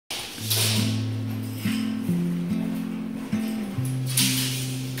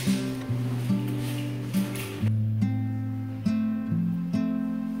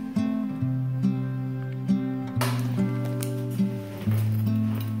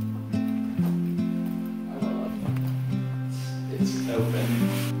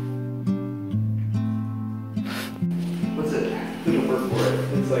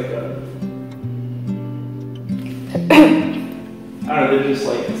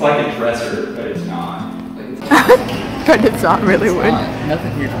like a dresser, but it's not. But it's not really wood.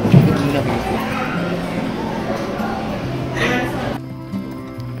 Nothing here. Nothing here.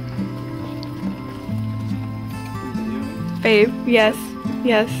 Babe, yes,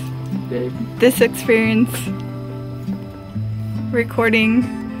 yes. Babe. This experience, recording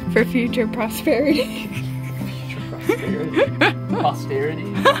for future prosperity. Future prosperity.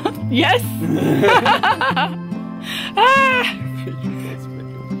 Posterity? Yes! Ah!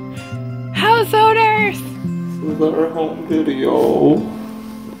 House owners! This is our home video.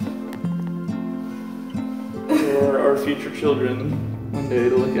 For our future children one day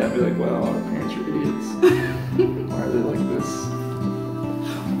to look at and be like, wow, our parents are idiots. Why are they like this?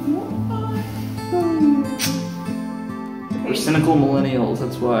 We're cynical millennials,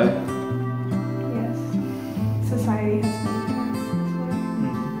 that's why. Yes. Society has made us this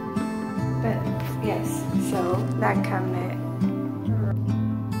way. But yes, so that cabinet.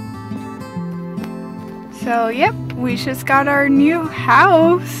 So yep, we just got our new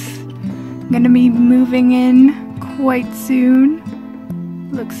house. Gonna be moving in quite soon.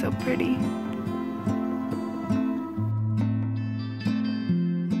 Looks so pretty.